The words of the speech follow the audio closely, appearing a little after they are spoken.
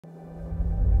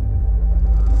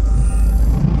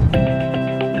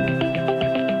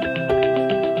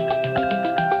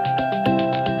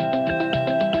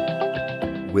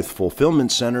with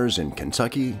fulfillment centers in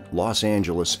Kentucky, Los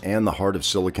Angeles, and the heart of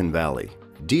Silicon Valley.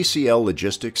 DCL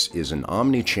Logistics is an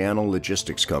omni-channel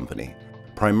logistics company,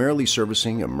 primarily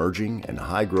servicing emerging and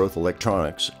high-growth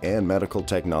electronics and medical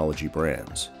technology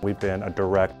brands. We've been a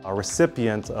direct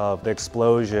recipient of the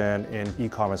explosion in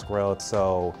e-commerce growth,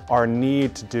 so our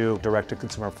need to do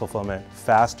direct-to-consumer fulfillment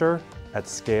faster, at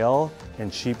scale,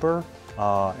 and cheaper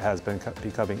has been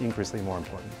becoming increasingly more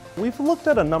important. We've looked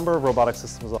at a number of robotic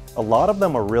systems. A lot of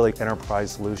them are really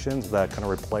enterprise solutions that kind of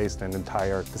replaced an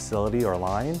entire facility or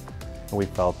line, and we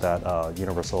felt that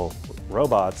Universal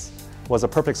Robots was a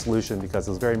perfect solution because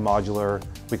it was very modular.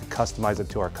 We could customize it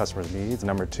to our customers' needs.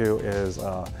 Number two is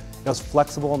it was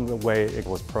flexible in the way it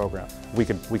was programmed. We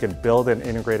could build and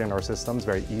integrate in our systems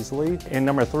very easily. And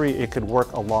number three, it could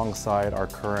work alongside our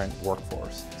current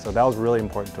workforce. So that was really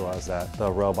important to us, that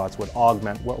the robots would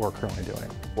augment what we're currently doing.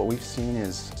 What we've seen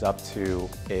is up to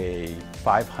a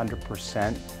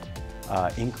 500%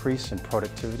 increase in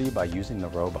productivity by using the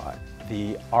robot.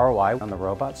 The ROI on the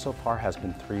robot so far has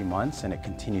been 3 months, and it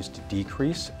continues to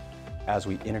decrease as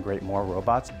we integrate more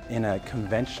robots. In a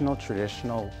conventional,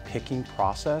 traditional picking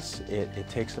process, it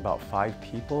takes about 5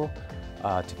 people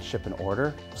to ship an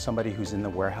order. Somebody who's in the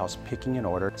warehouse picking an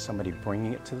order, somebody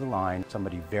bringing it to the line,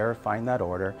 somebody verifying that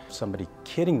order, somebody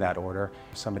kitting that order,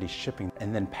 somebody shipping,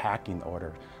 and then packing the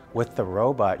order. With the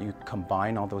robot, you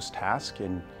combine all those tasks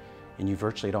and you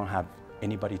virtually don't have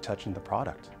anybody touching the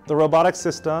product. The robotic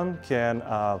system can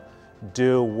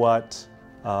do what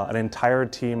an entire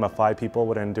team of 5 people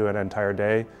would do an entire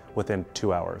day within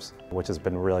 2 hours, which has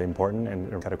been really important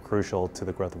and kind of crucial to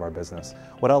the growth of our business.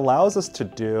 What it allows us to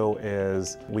do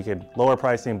is we could lower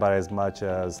pricing by as much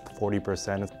as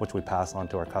 40%, which we pass on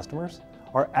to our customers.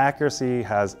 Our accuracy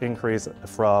has increased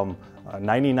from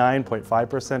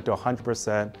 99.5% to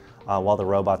 100% while the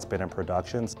robot's been in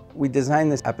production. We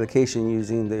designed this application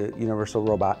using the Universal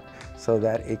Robot so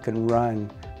that it can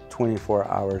run 24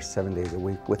 hours, 7 days a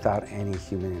week without any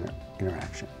human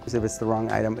interaction. If it's the wrong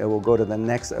item, it will go to the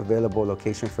next available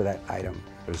location for that item.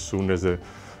 As soon as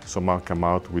someone came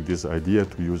out with this idea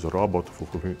to use a robot for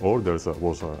fulfilling orders, I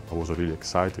was really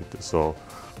excited. So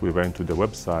we went to the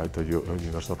website,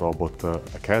 Universal Robot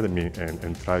Academy,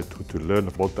 and tried to learn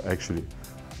what actually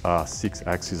a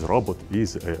 6-axis robot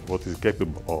is, what is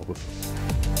capable of.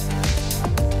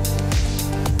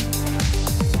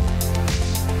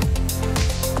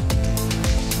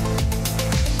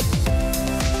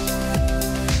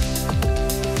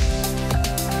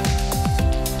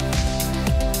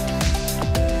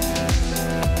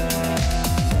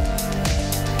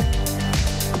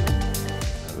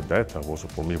 That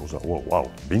for me was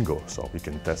wow, bingo, so we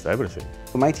can test everything.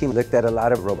 My team looked at a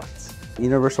lot of robots.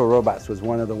 Universal Robots was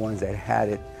one of the ones that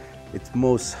had its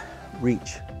most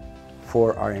reach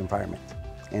for our environment.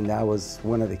 And that was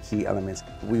one of the key elements.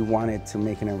 We wanted to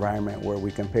make an environment where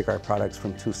we can pick our products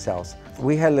from 2 cells.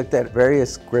 We had looked at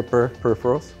various gripper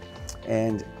peripherals,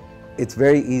 and it's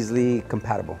very easily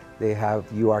compatible. They have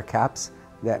UR caps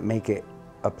that make it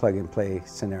a plug-and-play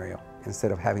scenario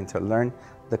instead of having to learn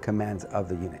the commands of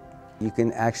the unit. You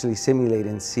can actually simulate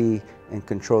and see and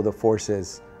control the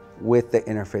forces with the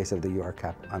interface of the UR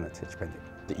cap on a touch pendant.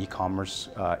 The e-commerce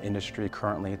industry,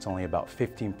 currently it's only about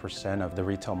 15% of the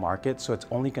retail market, so it's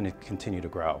only going to continue to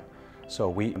grow. So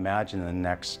we imagine in the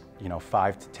next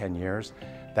 5 to 10 years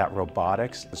that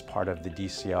robotics as part of the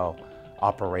DCL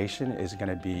operation is going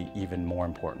to be even more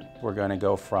important. We're going to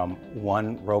go from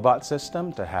 1 robot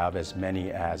system to have as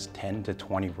many as 10 to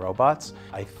 20 robots.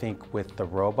 I think with the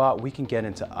robot we can get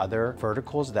into other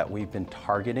verticals that we've been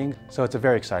targeting, so it's a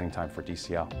very exciting time for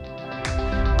DCL.